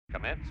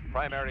Commence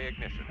primary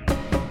ignition.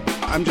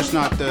 I'm just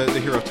not the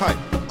hero type,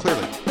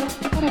 clearly.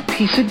 What a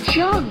piece of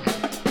junk.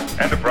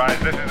 Enterprise,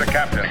 this is the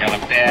captain. I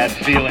got a bad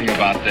feeling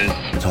about this.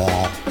 It's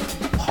all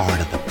part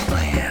of the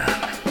plan.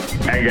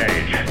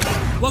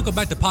 Engage. Welcome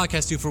back to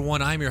Podcast 2 for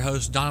 1. I'm your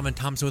host, Donovan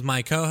Thompson, with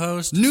my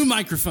co-host. New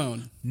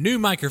microphone.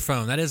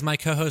 That is my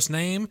co-host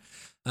name.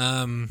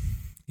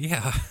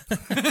 Yeah.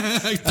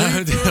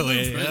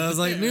 I was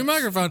like, new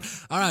microphone.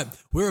 All right.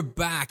 We're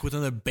back with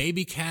another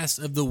baby cast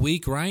of the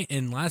week, right?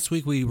 And last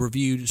week we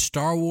reviewed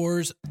Star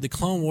Wars, The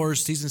Clone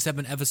Wars, Season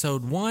 7,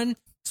 Episode 1.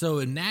 So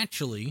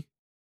naturally,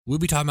 we'll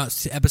be talking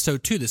about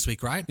Episode 2 this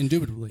week, right?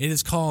 Indubitably. It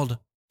is called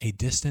A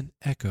Distant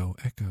Echo.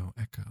 Echo.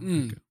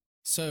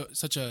 So,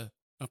 such a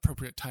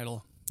appropriate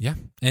title. Yeah.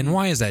 And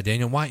why is that,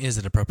 Daniel? Why is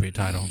it an appropriate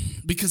title?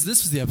 Because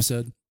this was the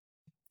episode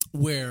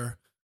where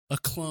a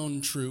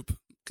clone troop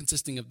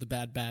consisting of the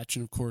Bad Batch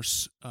and, of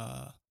course,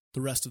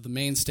 the rest of the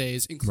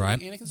mainstays,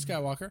 including Anakin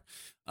Skywalker,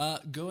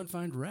 go and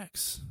find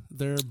Rex,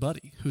 their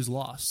buddy, who's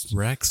lost.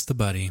 Rex the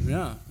buddy.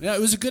 Yeah,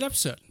 it was a good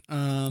episode.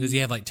 Does he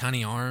have, like,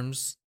 tiny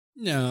arms?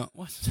 No.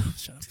 What? No,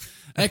 shut up.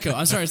 Echo.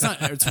 I'm sorry,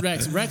 it's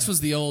Rex. Rex was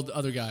the old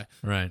other guy.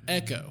 Right.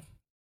 Echo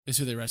is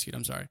who they rescued.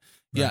 I'm sorry. Right.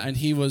 Yeah, and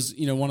he was,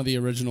 one of the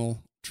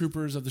original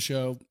troopers of the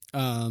show.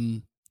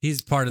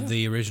 He's part of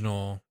the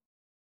original,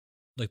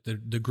 like the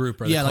group,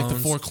 or the clones. Like the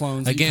 4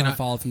 clones. Again, I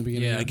followed from the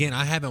beginning. Yeah, again,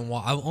 I haven't. The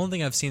only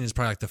thing I've seen is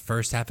probably like the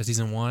first half of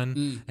season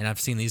 1, and I've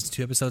seen these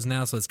 2 episodes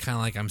now, so it's kind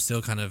of like I'm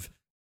still kind of.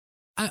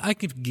 I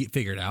could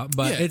figure it out,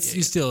 but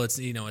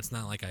it's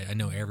not like I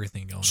know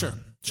everything going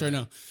on. Sure,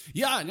 no.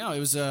 Yeah, no, it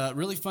was a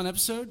really fun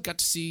episode. Got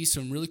to see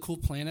some really cool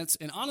planets,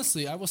 and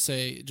honestly, I will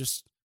say,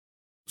 just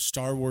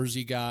Star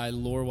Wars-y guy,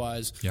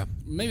 lore-wise,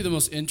 maybe the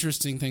most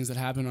interesting things that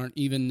happen aren't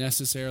even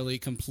necessarily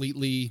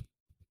completely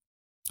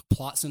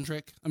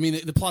plot-centric. I mean,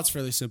 the plot's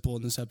fairly simple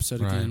in this episode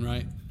again,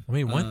 right? I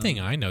mean, one thing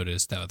I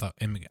noticed that I thought,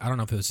 I don't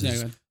know if it was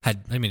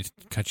I mean, to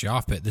cut you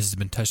off, but this has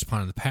been touched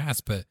upon in the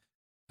past, but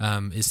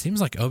it seems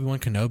like Obi-Wan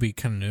Kenobi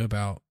kind of knew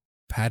about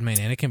Padme and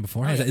Anakin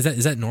beforehand.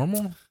 Is that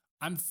normal?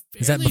 I'm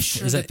fairly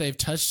sure that they've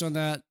touched on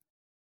that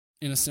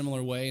in a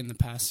similar way in the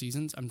past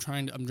seasons. I'm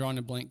drawing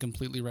a blank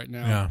completely right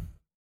now. Yeah.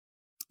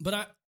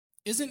 But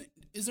is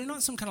there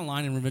not some kind of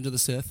line in Revenge of the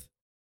Sith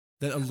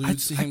that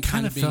alludes to him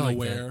kind of being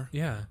aware? Like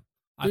yeah.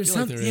 I feel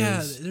like there is.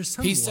 Yeah, there's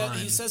some he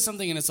line. says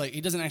something and it's like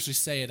he doesn't actually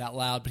say it out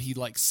loud, but he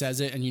like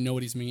says it and you know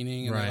what he's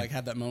meaning, and they like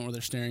have that moment where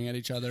they're staring at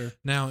each other.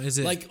 Now is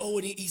it like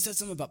and he said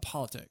something about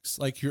politics,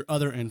 like your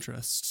other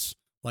interests,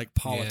 like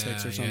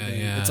politics or something.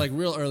 Yeah. It's like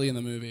real early in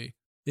the movie.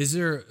 Is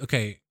there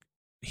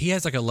he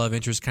has like a love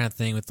interest kind of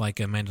thing with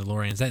like a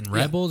Mandalorian. Is that in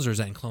Rebels or is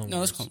that in Clone Wars? No,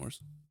 that's Clone Wars.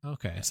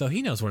 Okay, so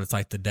he knows what it's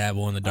like to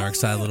dabble in the dark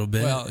side a little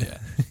bit. Well, yeah.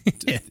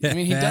 I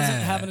mean, he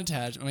doesn't have an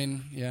attachment. I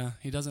mean,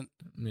 he doesn't.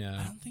 Yeah.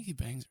 I don't think he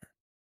bangs her.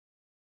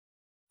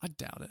 I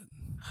doubt it.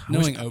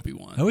 Knowing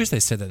Obi-Wan. I wish they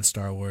said that in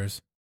Star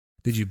Wars.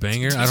 Did you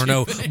bang her? I don't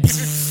know.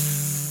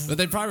 But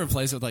they'd probably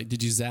replace it with like,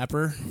 did you zap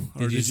her?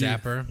 Or did you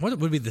zap her? What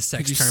would be the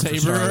sex term for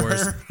Star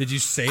Wars? Did you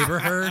saber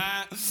her?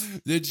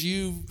 Did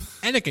you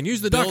Anakin, use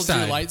the dark side.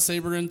 Build your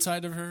lightsaber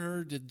inside of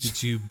her?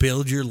 Did you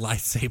build your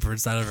lightsaber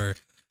inside of her?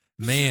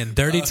 Man,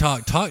 dirty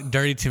talk. Talk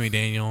dirty to me,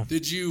 Daniel.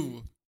 Did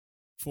you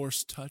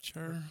force touch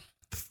her?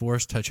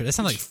 Force touch her. That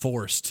sounds like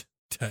forced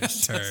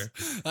touch her.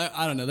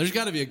 I don't know. There's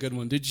got to be a good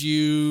one. Did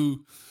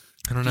you?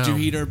 I don't know. Did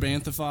you eat her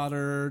bantha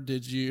fodder?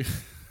 Did you?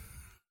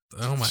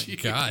 Oh my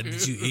God!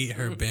 Did you eat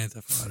her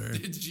bantha fodder?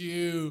 Did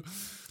you?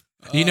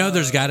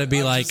 There's got to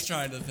be I'm just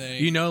trying to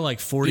think. Like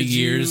 40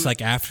 years,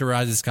 like after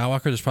Rise of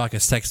Skywalker, there's probably like a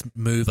sex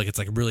move, like it's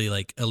like really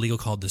like illegal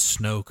called the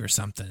Snoke or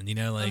something.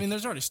 Like I mean,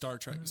 there's already Star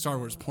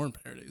Wars porn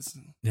parodies.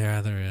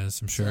 Yeah, there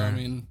is. I'm sure. So, I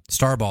mean,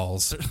 Star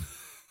Balls.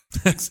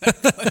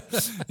 Exactly.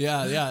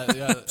 Yeah.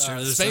 Sure,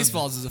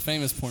 Spaceballs is a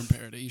famous porn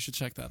parody. You should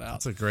check that out.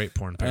 That's a great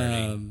porn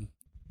parody.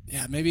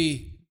 Yeah,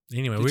 maybe.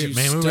 Anyway, we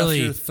stuff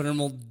really your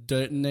thermal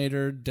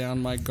detonator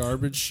down my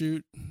garbage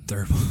chute.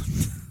 Thermal.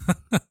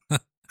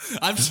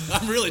 I'm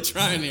really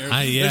trying here.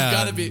 There's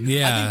got to be.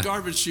 Yeah. I think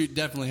garbage chute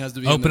definitely has to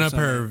be. Open up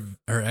her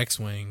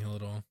X-wing a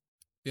little.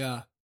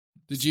 Yeah.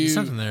 Did you? There's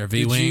something there.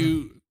 V-wing. Did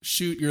you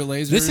shoot your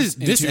lasers? This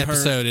into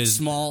episode her is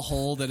small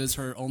hole that is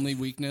her only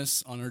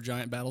weakness on her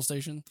giant battle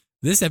station.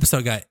 This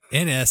episode got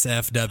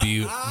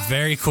NSFW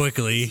very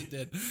quickly. It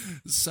did.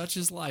 Such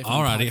is life.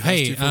 Alrighty.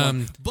 Hey,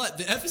 but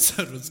the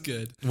episode was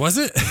good. Was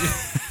it?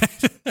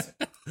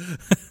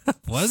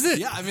 Was it?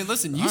 Yeah, I mean,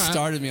 listen, you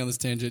started me on this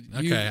tangent.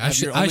 Okay, I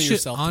should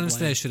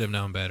honestly, I should have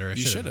known better. I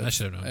should have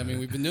known better. I mean,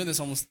 we've been doing this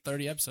almost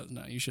 30 episodes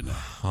now. You should know.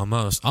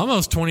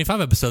 Almost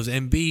 25 episodes.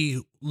 And B,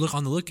 look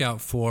on the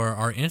lookout for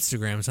our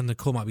Instagram. Something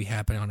cool might be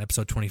happening on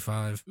episode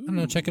 25. I don't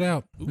know. Check it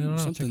out.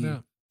 Something check it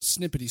out.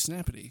 Snippety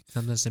snappity.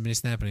 Something snippety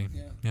snappity.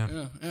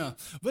 Yeah.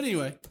 But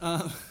anyway,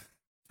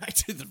 back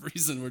to the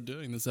reason we're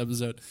doing this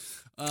episode.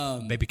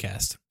 Baby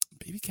cast.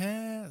 Baby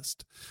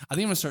cast. I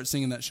think I'm gonna start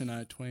singing that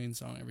Shania Twain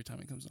song every time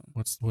it comes on.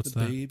 What's the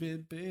that?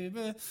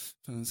 Baby.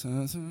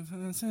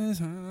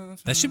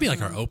 That should be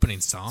like our opening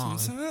song.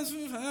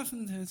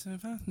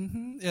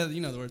 Yeah,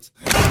 you know the words.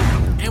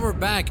 And we're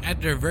back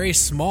after a very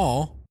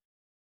small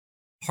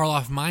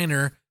Harloff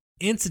Minor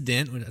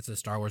incident. That's a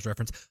Star Wars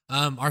reference.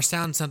 Our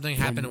sound something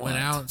happened and went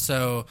out.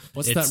 So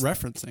what's that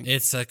referencing?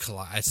 It's a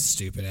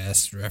stupid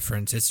ass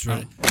reference. It's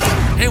really,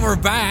 and we're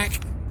back.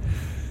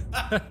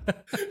 I'm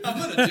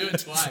gonna do it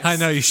twice. I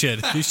know you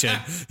should. You should.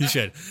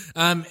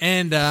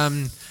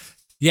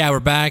 Yeah, we're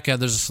back.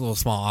 There's a little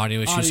small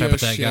audio issue. Sorry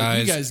about that,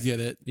 guys. You guys get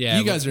it. Yeah,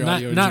 you guys are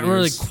audio not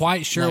really engineers.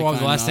 quite sure what was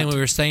the last thing we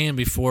were saying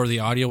before the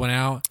audio went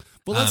out.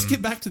 Well, let's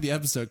get back to the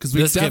episode because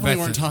we definitely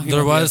weren't talking. There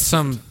about was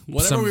some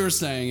whatever we were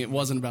saying. It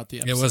wasn't about the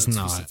episode. It was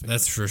not.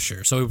 That's for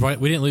sure. So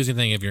we didn't lose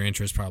anything of your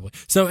interest, probably.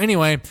 So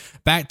anyway,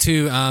 back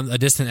to A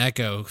Distant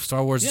Echo,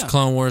 Star Wars,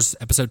 Clone Wars,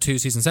 Episode 2,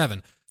 Season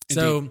 7.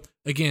 Indeed. So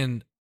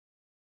again,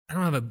 I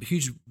don't have a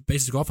huge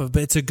basis to go off of,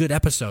 but it's a good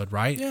episode,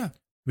 right? Yeah.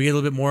 We get a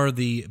little bit more of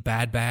the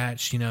Bad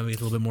Batch, we get a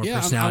little bit more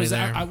personality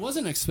there. I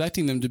wasn't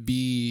expecting them to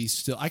be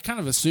still. I kind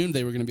of assumed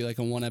they were going to be like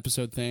a one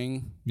episode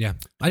thing. Yeah,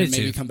 I did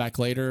maybe too. come back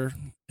later.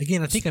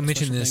 Again, I think I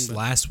mentioned this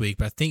last week,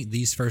 but I think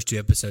these first 2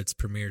 episodes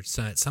premiered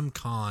at some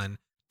con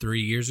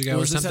 3 years ago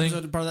or something. Was this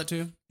episode part of that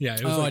too? Yeah,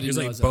 it was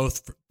like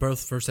both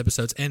first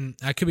episodes, and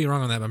I could be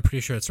wrong on that, but I'm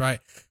pretty sure it's right.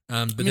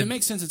 But it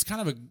makes sense. It's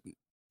kind of a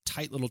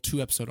tight little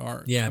 2-episode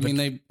arc. Yeah, I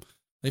mean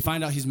they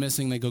find out he's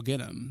missing, they go get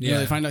him. Yeah,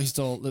 they find out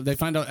they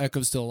find out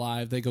Echo's still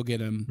alive, they go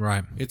get him.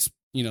 Right. It's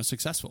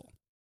successful.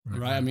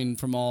 Right. I mean,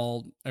 from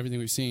everything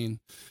we've seen.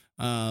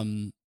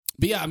 But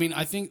yeah, I mean,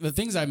 I think the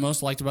things I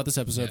most liked about this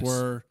episode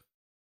were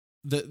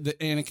the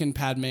Anakin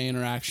Padme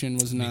interaction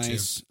was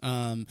nice.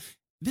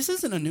 This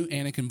isn't a new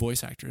Anakin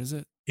voice actor, is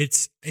it?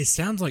 It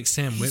sounds like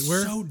Sam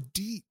Witwer. So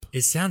deep.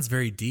 It sounds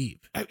very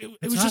deep. It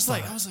was just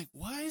like I was like,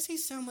 why does he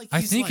sound like?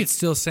 I think it's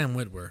still Sam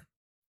Witwer.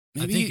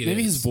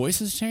 Maybe his voice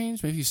has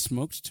changed. Maybe he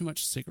smoked too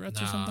much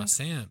cigarettes or something.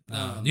 You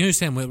know who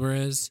Sam Witwer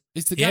is?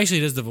 It's the he guy actually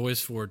does the voice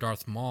for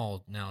Darth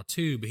Maul now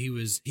too. But he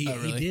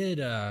did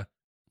The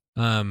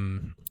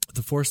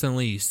Force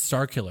Unleashed,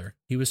 Starkiller.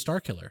 He was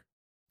Starkiller.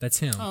 That's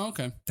him. Oh,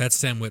 okay. That's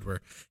Sam Witwer.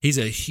 He's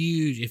a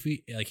huge.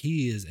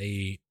 He is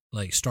a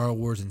Star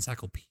Wars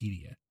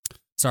encyclopedia.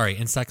 Sorry,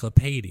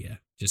 encyclopedia.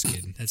 Just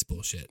kidding. That's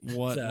bullshit.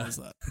 What was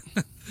that?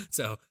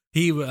 So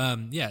he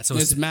So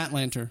it's Matt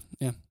Lanter.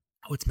 Yeah.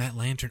 Oh, it's Matt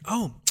Lantern.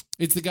 Oh,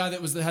 it's the guy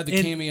that had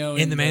the cameo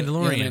in The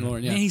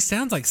Mandalorian. Yeah. Man, he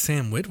sounds like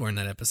Sam Witwer in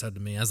that episode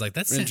to me. I was like,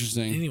 that's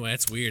interesting. Anyway,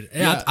 that's weird.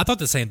 Yeah, I thought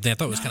the same thing. I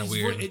thought it was kind of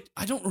weird.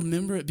 I don't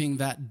remember it being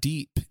that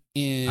deep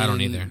in I don't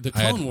either. The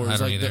Clone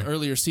Wars, like the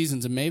earlier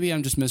seasons, and maybe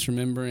I'm just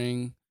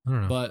misremembering. I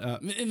don't know. But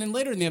and then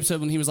later in the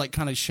episode when he was like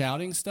kind of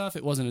shouting stuff,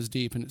 it wasn't as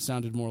deep and it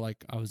sounded more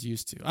like I was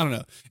used to. I don't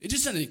know. It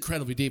just sounded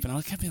incredibly deep, and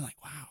I kept being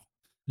like, wow.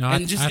 No,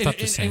 and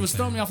it was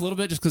throwing me off a little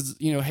bit just because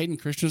Hayden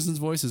Christensen's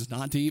voice is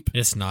not deep.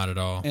 It's not at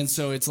all. And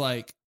so it's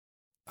like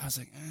I was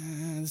like,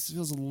 this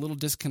feels a little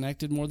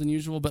disconnected more than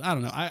usual, but I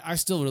don't know. I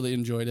still really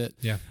enjoyed it.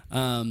 Yeah.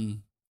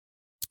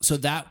 So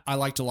that I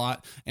liked a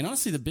lot, and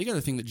honestly, the big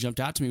other thing that jumped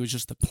out to me was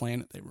just the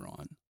planet they were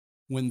on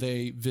when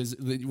they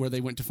where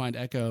they went to find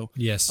Echo.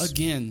 Yes.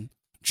 Again,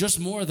 just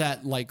more of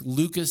that like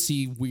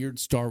Lucas-y weird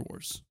Star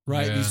Wars,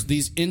 right? Yeah.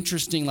 These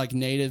interesting like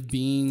native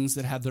beings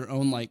that have their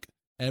own like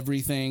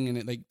everything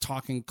and like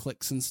talking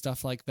clicks and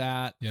stuff like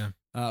that. Yeah.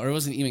 Or it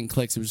wasn't even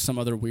clicks; it was some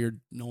other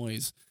weird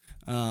noise.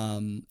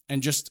 And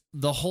just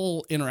the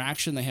whole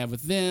interaction they have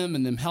with them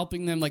and them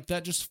helping them, like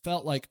that just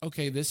felt like,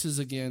 okay, this is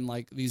again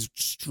like these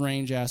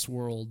strange ass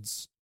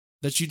worlds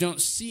that you don't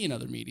see in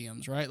other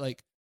mediums, right?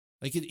 Like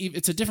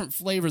it's a different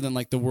flavor than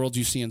like the worlds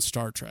you see in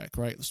Star Trek,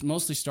 right? It's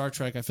mostly Star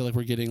Trek. I feel like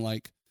we're getting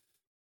like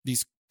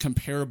these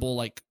comparable,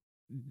 like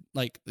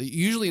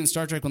usually in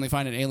Star Trek when they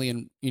find an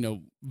alien,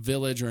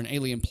 village or an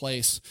alien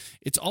place,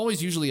 it's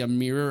always usually a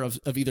mirror of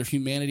either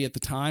humanity at the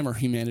time or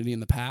humanity in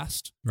the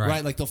past,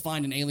 right? Like they'll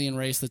find an alien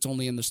race that's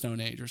only in the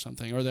Stone Age or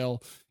something, or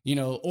they'll,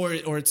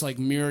 or it's like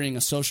mirroring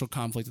a social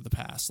conflict of the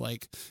past.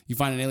 Like you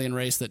find an alien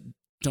race that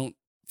don't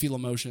feel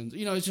emotions,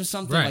 it's just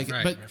something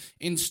but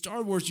in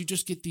Star Wars, you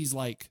just get these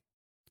like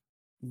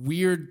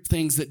weird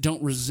things that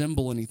don't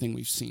resemble anything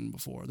we've seen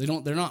before.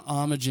 They're not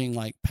homaging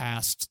like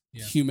past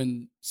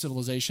human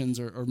civilizations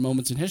or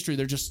moments in history.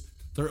 They're just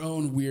their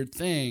own weird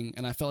thing.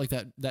 And I felt like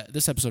that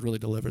this episode really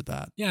delivered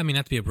that. Yeah. I mean,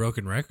 not to be a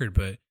broken record,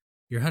 but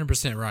you're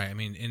 100% right. I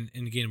mean,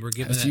 and again, we're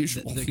getting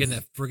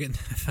that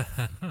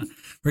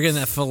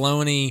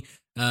Filoni,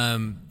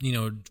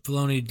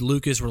 Filoni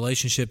Lucas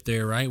relationship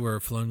there, right? Where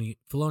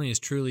Filoni is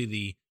truly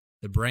the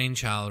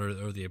brainchild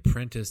or the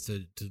apprentice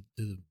to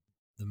the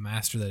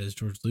master that is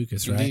George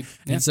Lucas, right? Indeed.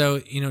 Yeah. And so,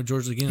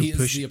 George again he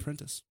is the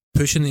apprentice,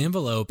 pushing the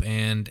envelope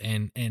and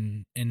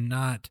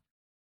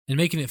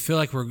making it feel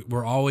like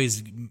we're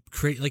always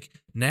like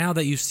now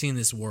that you've seen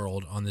this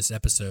world on this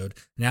episode,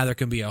 now there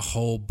can be a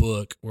whole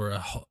book or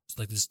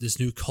like this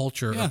new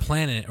culture or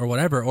planet or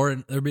whatever, or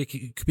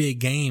it could be a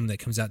game that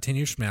comes out 10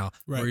 years from now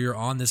where you're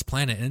on this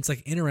planet and it's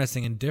like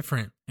interesting and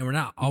different, and we're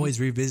not always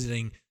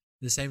revisiting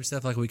the same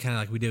stuff like we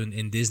do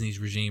in Disney's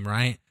regime,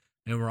 right?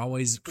 And we're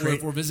always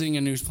if we're visiting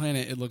a new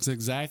planet, it looks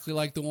exactly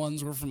like the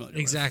ones we're familiar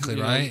with. Exactly,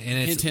 right? And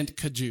it's hint,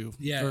 Kaju.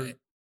 Yeah.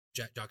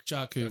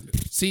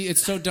 Jakku. See,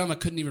 it's so dumb I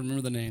couldn't even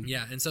remember the name.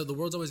 Yeah, and so the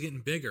world's always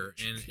getting bigger,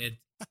 and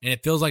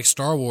it feels like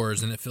Star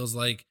Wars, and it feels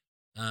like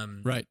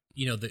Right.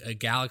 A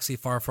galaxy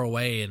far, far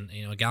away, and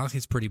a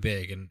galaxy's pretty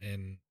big,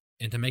 and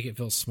to make it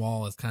feel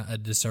small is kind of a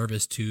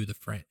disservice to the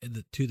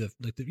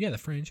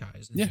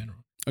franchise in general.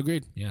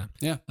 Agreed. Yeah.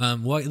 Yeah.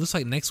 Well, it looks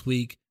like next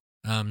week,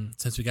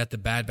 since we got the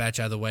Bad Batch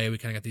out of the way, we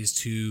kind of got these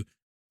two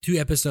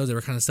episodes that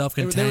were kind of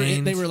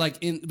self-contained. They were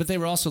like but they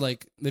were also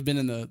like they've been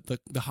in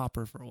the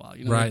hopper for a while.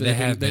 Right.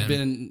 They've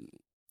been.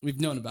 We've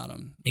known about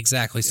them.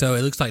 Exactly. Yeah. So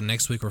it looks like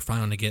next week we're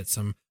finally going to get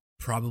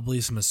probably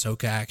some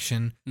Ahsoka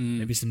action,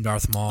 maybe some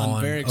Darth Maul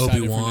and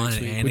Obi-Wan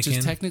and Anakin. Which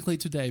is technically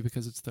today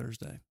because it's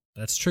Thursday.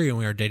 That's true, and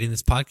we are dating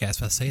this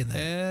podcast by saying that.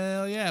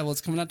 Hell yeah! Well,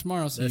 it's coming out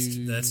tomorrow. So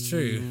that's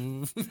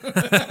true.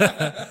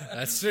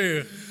 That's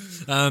true.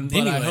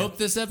 Anyway. I hope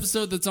this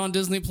episode that's on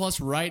Disney Plus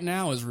right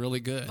now is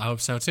really good. I hope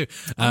so too.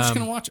 I'm just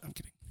gonna watch it. I'm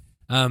kidding.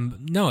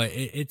 No,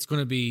 it's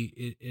going to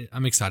be.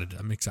 I'm excited.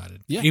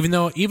 Yeah. Even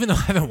though I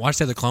haven't watched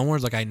the Clone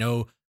Wars, like I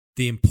know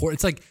the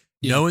importance. Like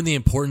knowing the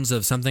importance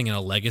of something in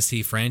a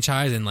legacy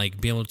franchise and like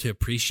being able to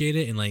appreciate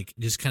it and like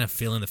just kind of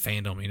feeling the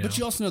fandom. But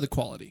you also know the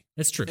quality.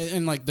 That's true.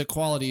 And like the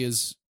quality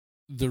is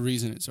the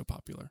reason it's so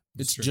popular.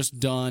 It's just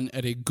done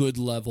at a good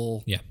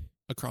level. Yeah.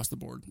 Across the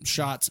board,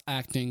 shots,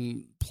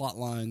 acting, plot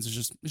lines.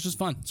 It's just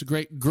fun. It's a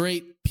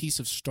great piece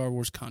of Star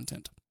Wars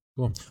content.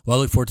 Cool. Well,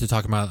 I look forward to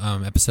talking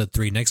about episode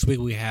 3 next week.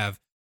 We have,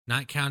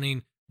 not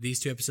counting these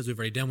 2 episodes we've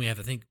already done, we have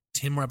I think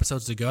 10 more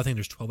episodes to go. I think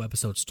there's 12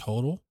 episodes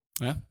total.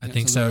 Yeah, I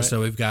think so. Right.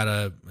 So we've got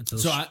I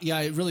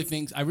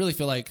really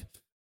feel like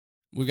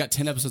we've got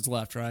 10 episodes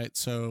left, right?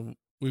 So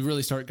we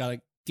really got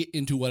to get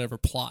into whatever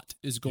plot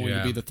is going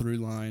to be the through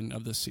line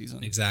of this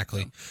season.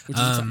 Exactly. So, which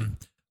is exciting.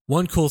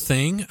 One cool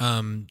thing.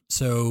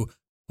 So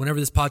whenever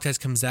this podcast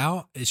comes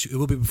out, it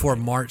will be before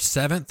March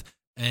 7th,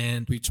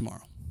 and be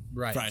tomorrow,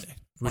 right? Friday,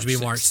 which will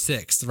be March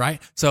 6th,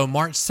 right? So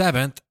March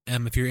 7th,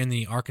 if you're in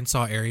the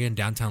Arkansas area in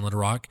downtown Little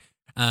Rock,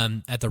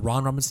 at the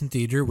Ron Robinson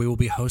Theater, we will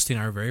be hosting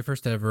our very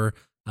first ever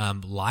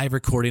live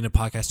recording of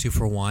Podcast 2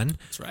 for 1.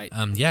 That's right.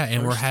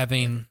 And we're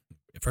having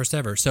first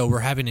ever. So we're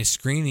having a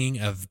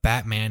screening of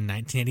Batman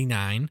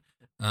 1989,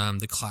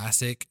 the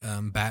classic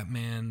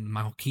Batman,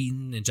 Michael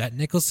Keaton and Jack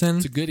Nicholson.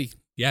 It's a goodie.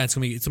 Yeah, it's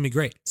gonna be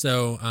great.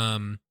 So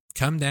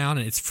come down,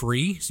 and it's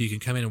free, so you can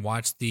come in and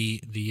watch the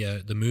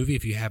movie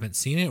if you haven't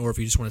seen it, or if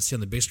you just want to see it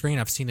on the big screen.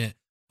 I've seen it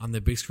on the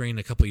big screen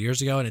a couple of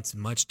years ago, and it's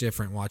much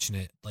different watching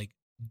it like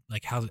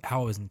how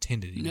it was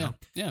intended. You know?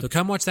 Yeah. So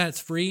come watch that. It's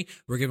free.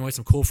 We're giving away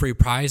some cool free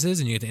prizes,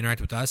 and you get to interact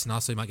with us, and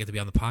also you might get to be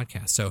on the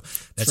podcast. So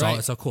that's all.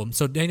 It's all cool.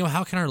 So Daniel,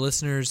 how can our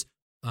listeners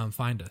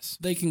find us?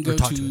 They can go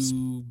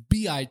to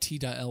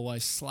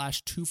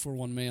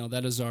bit.ly/241mail.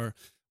 That is our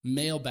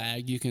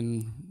mailbag. You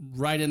can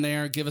write in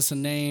there, give us a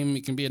name.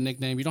 It can be a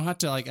nickname. You don't have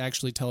to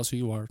actually tell us who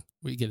you are.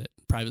 We get it.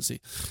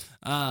 Privacy.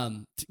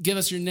 Give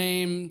us your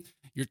name,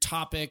 your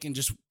topic, and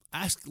just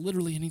ask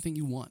literally anything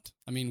you want.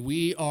 I mean,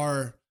 we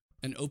are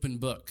an open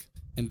book,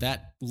 and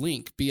that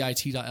link,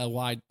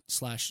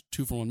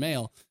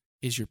 bit.ly/241mail,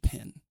 is your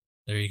pin.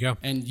 There you go.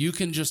 And you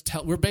can just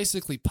tell. We're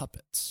basically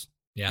puppets.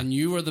 Yeah. And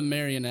you are the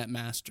marionette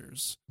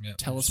masters. Yep.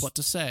 Tell us what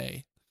to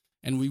say,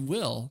 and we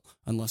will,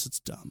 unless it's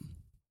dumb.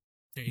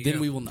 Then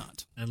we will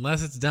not.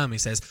 Unless it's dumb, he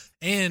says.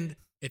 And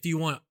if you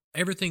want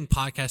everything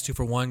Podcast 2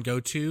 for 1, go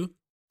to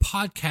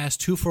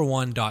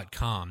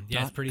podcast2for1.com.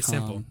 Yeah, it's pretty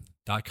simple.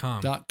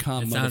 .com,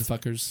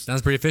 motherfuckers.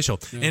 Sounds pretty official.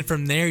 Yeah. And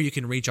from there, you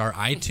can reach our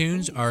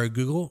iTunes, our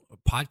Google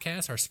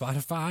Podcasts, our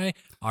Spotify,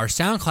 our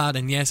SoundCloud,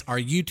 and yes, our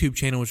YouTube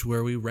channel, which is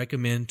where we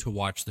recommend to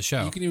watch the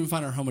show. You can even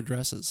find our home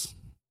addresses.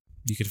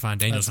 You could find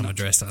Daniel's home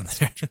address on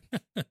there.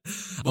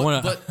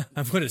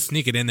 I'm going to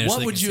sneak it in there.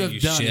 What would you have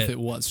done if it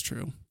was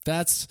true?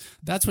 That's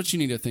what you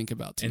need to think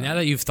about tonight. And now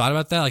that you've thought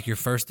about that, like your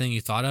first thing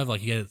you thought of,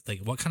 like you got to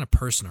think, what kind of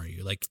person are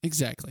you? Like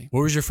exactly.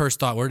 What was your first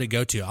thought? Where did it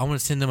go to? I want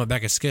to send them a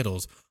bag of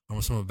Skittles. I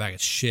want to send them a bag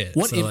of shit.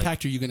 What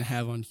impact are you going to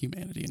have on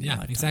humanity in your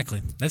lifetime?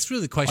 Exactly. That's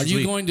really the question. Are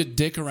you going to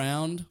dick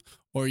around,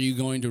 or are you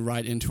going to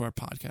write into our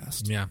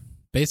podcast? Yeah,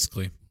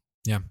 basically.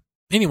 Yeah.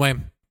 Anyway,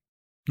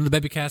 the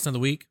baby cast of the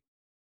week.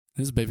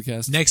 This is Baby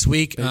Cast. Next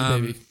week,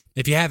 baby.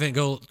 If you haven't,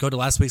 go to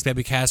last week's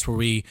Baby Cast where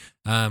we,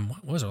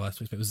 what was our last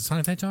week's? Was it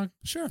Sonic the Hedgehog?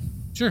 Sure.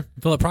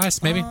 Philip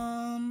Price, maybe?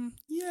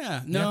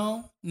 Yeah.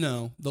 No.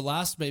 The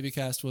last Baby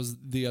Cast was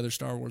the other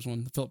Star Wars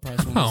one, the Philip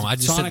Price one.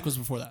 Sonic was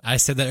before that. I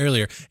said that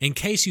earlier. In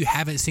case you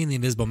haven't seen The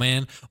Invisible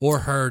Man or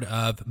heard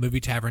of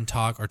Movie Tavern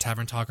Talk or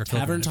Tavern Talk or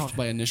Tavern Talk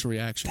by Initial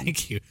Reaction.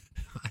 Thank you.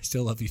 I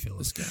still love you,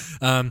 Phyllis.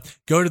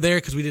 Go to there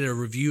because we did a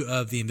review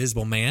of The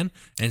Invisible Man,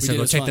 and so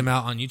go check them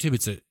out on YouTube.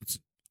 It's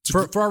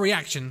for our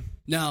reaction.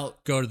 Now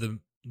go to the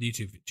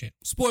YouTube channel.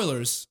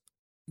 Spoilers.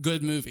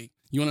 Good movie.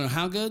 You want to know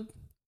how good?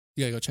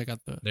 You gotta go check out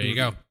the. There you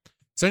go.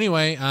 So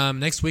anyway,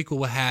 next week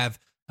we'll have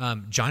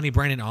Johnny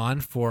Brandon on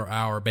for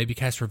our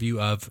Babycast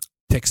review of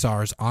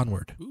Pixar's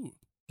Onward. Ooh.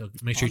 So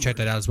make sure you check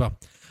that out as well.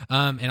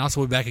 And also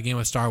we'll be back again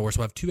with Star Wars.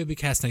 We'll have 2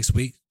 Babycasts next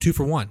week, 2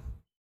 for 1.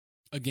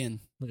 Again,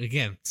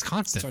 it's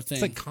constant.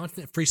 It's like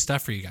constant free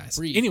stuff for you guys.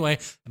 Free. Anyway,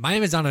 my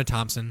name is Donovan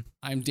Thompson.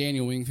 I'm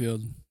Daniel Wingfield.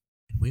 And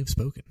we've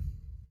spoken.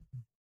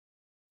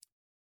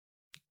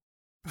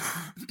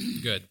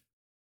 Good.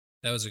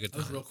 That was a good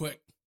time. That was real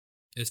quick.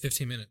 It was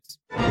 15 minutes.